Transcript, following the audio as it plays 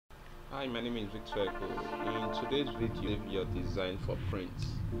Hi, my name is Victor. In today's video, your design for prints.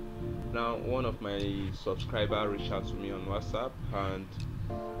 Now, one of my subscribers reached out to me on WhatsApp and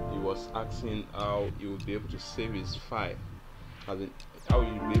he was asking how he would be able to save his file, how he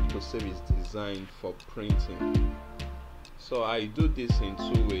will be able to save his design for printing. So I do this in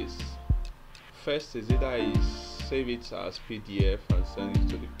two ways. First is either I save it as PDF and send it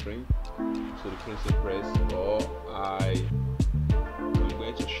to the printing press, or I'm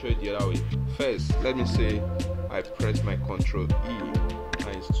going to show you the other way. First, let me say I press my Ctrl E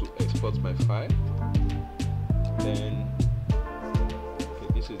and it's to export my file. Then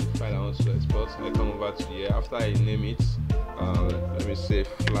this is the file I want to export. I come over to here. After I name it, let me say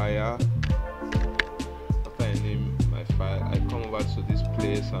flyer. After I name my file, I come over to this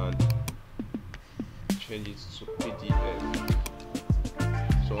place and change it to PDF.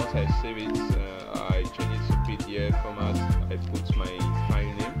 So once I save it, I change it to PDF format. I put my file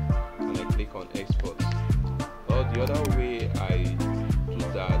name and I click on export. Or the other way I do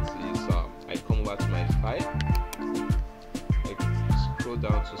that is I come over to my file, I scroll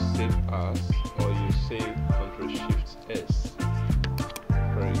down to save as, or you say Ctrl Shift S.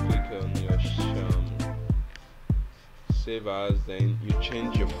 Then you click on your save as, then you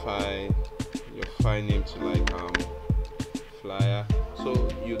change your file name to like flyer. So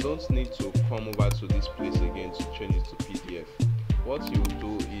you don't need to come over to this place again to change it to PDF. What you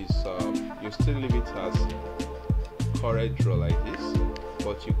do is you still leave it as Corel Draw like this,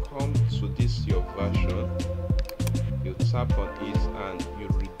 but you come to this your version, you tap on it and you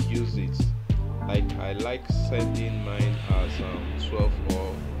reduce it. Like I like sending mine as 12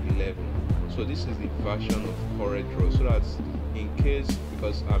 or 11. So this is the version of Corel Draw, so that in case,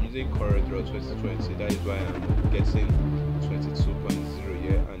 because I'm using Corel Draw 2020, that is why I'm getting 22.0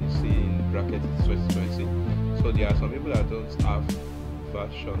 here, and you see in bracket it's 2020. So there are some people that don't have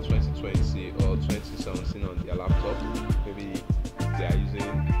version 2020 or 2017 on their laptop. Maybe they are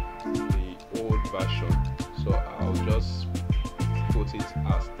using the old version, so I'll just put it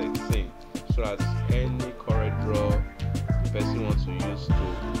as 13, so that any Corel Draw the person wants to use to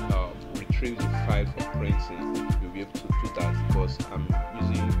retrieve the file for printing, you'll be able to do that, because I'm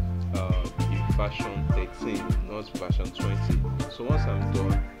using the version 13, not version 20. So once I'm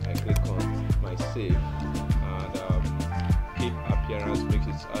done, I click on my save, and keep appearance makes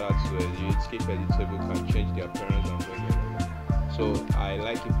it harder to edit. Keep editable can change the appearance and blah. So I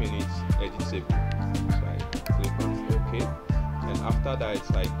like keeping it editable, so I click on OK, and after that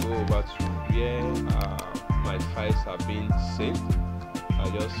I go over to where my files are being saved. I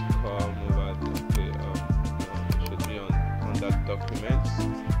just come over to it should be on that documents.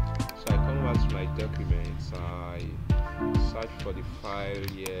 So I come over to my documents, I search for the file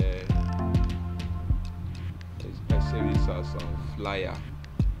here. I save this as flyer.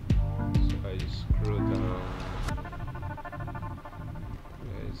 So I scroll down.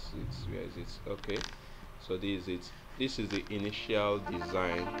 Where is it? Okay. So this is it. This is the initial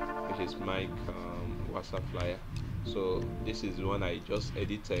design, which is my WhatsApp flyer. So this is the one I just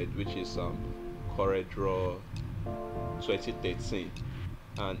edited, which is Corel Draw 2013.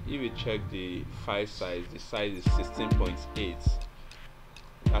 And if you check the file size, the size is 16.8.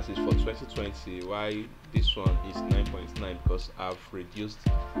 That is for 2020. Why this one is 9.9? Because I've reduced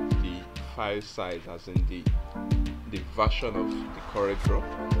the file size, as in the version of the Corel Draw.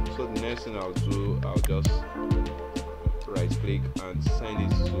 So the next thing I'll do, I'll just right click and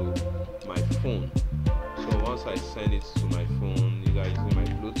send it to my phone. So once I send it to my phone, either using my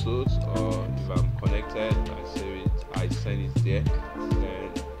Bluetooth, or if I'm connected, I send it there. Then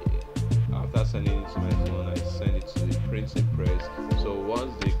after sending it to my phone, I send it to the printing press. So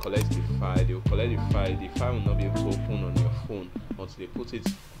once they collect the file, they will collect the file. The file will not be able to open on your phone until they put it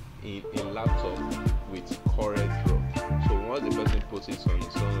in a laptop with Corel Draw. So once the person puts it on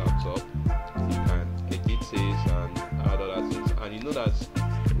his own laptop, he can edit it and add other things. And you know that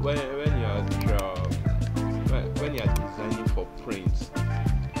when you are designing for prints,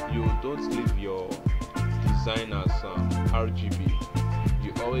 you don't leave your design as RGB.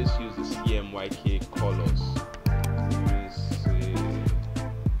 You always use the CMYK colors.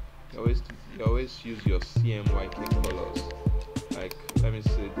 You always use your CMYK colors. Like, let me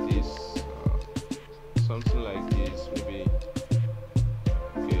say this, something like this, maybe.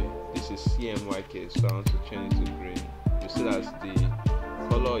 Okay, this is CMYK, so I want to change it to green. You see that the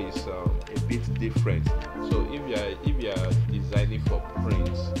color is a bit different. So if you are designing for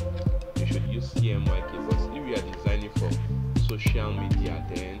prints, you should use CMYK. But if you are designing for social media,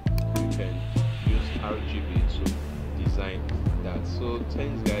 then you can use RGB to design that. So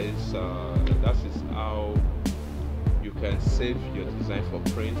thanks guys, that is how you can save your design for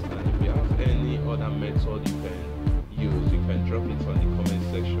print, and if you have any other method you can use, you can drop it on the comment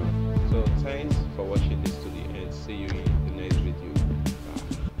section. So thanks for watching this to the end. See you in